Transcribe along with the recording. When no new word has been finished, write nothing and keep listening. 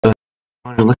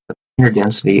to look at the planar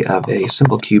density of a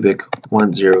simple cubic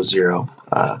 1, 0, 0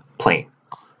 plane.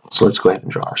 So let's go ahead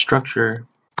and draw our structure.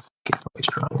 Get always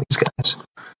drawing these guys.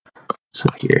 So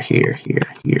here, here, here,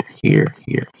 here, here,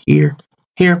 here, here,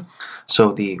 here.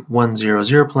 So the 1, 0,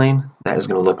 0 plane, that is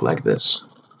going to look like this.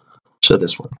 So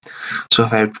this one. So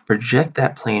if I project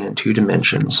that plane in 2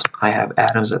 dimensions, I have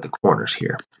atoms at the corners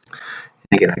here.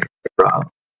 And again, I can draw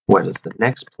what is the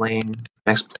next plane,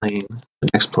 the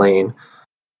next plane,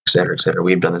 etc., etc.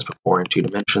 We've done this before in 2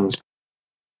 dimensions.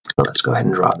 So let's go ahead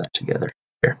and draw that together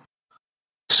here.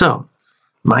 So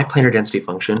my planar density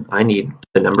function, I need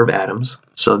the number of atoms.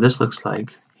 So this looks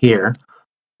like here,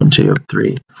 1, 2,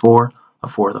 3, 4, a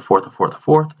fourth, a fourth, a fourth, a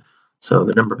fourth. So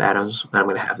the number of atoms that I'm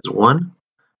going to have is 1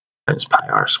 times pi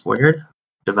r squared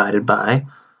divided by,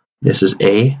 this is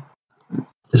A,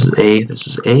 this is A, this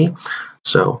is A.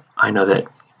 So I know that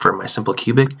for my simple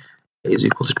cubic, A is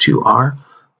equal to 2r.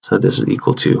 So this is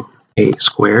equal to A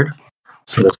squared.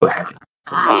 So let's go ahead.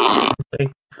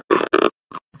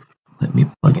 Let me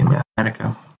plug in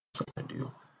Mathematica. So I'm going to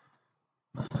do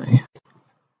my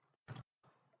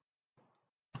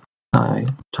I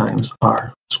times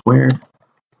r squared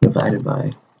divided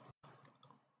by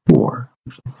 4,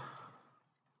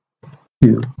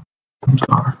 2 times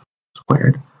r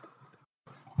squared.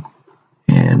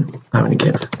 And I'm going to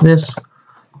get this.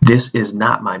 This is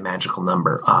not my magical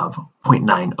number of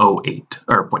 0.908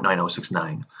 or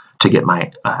 0.9069 to get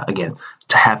my, again,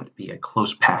 to have it be a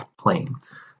close packed plane.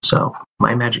 So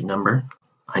my magic number,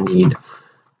 I need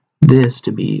this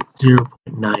to be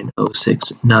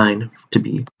 0.9069 to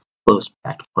be close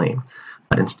packed plane.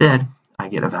 But instead, I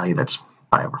get a value that's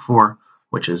pi over 4,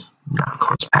 which is not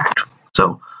close packed.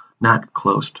 So not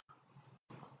close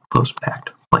packed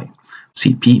plane,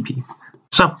 CPP.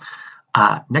 So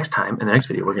next time, in the next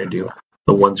video, we're going to do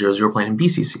the 1, 0, 0 plane in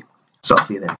BCC. So I'll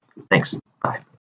see you then. Thanks. Bye.